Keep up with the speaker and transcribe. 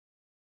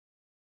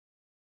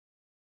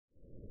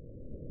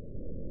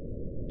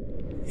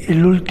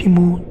El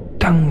último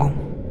tango,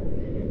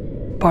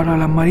 para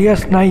la María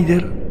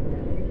Schneider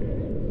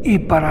y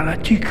para la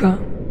chica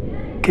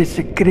que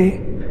se cree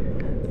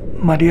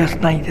María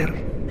Schneider.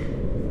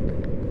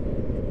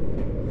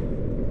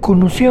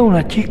 Conocí a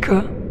una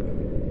chica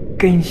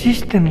que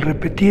insiste en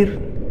repetir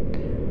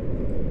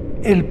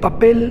el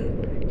papel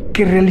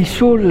que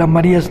realizó la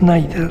María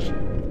Schneider.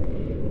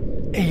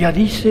 Ella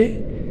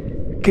dice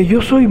que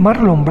yo soy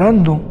Marlon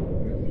Brando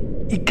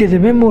y que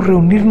debemos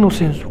reunirnos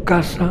en su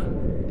casa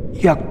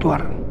y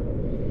actuar.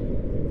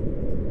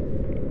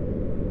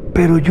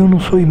 Pero yo no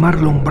soy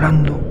Marlon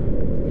Brando,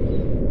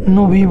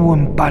 no vivo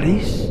en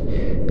París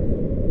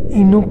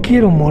y no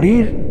quiero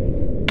morir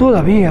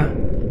todavía.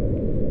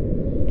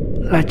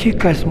 La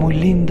chica es muy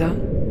linda,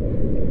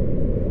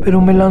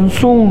 pero me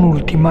lanzó un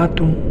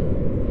ultimátum.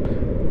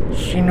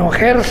 Si no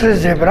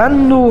ejerces de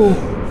Brando,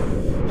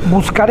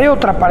 buscaré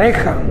otra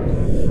pareja.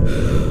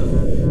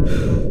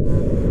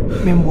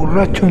 Me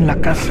emborracho en la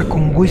casa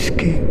con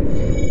whisky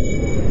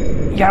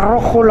y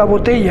arrojo la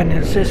botella en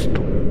el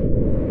cesto.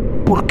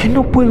 ¿Por qué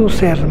no puedo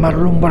ser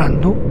Marlon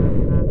Brando?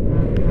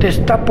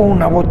 Destapo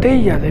una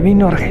botella de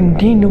vino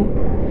argentino,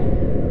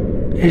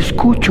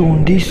 escucho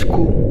un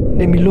disco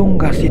de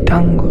milongas y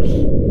tangos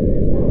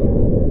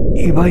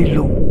y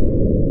bailo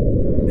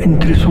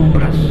entre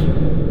sombras.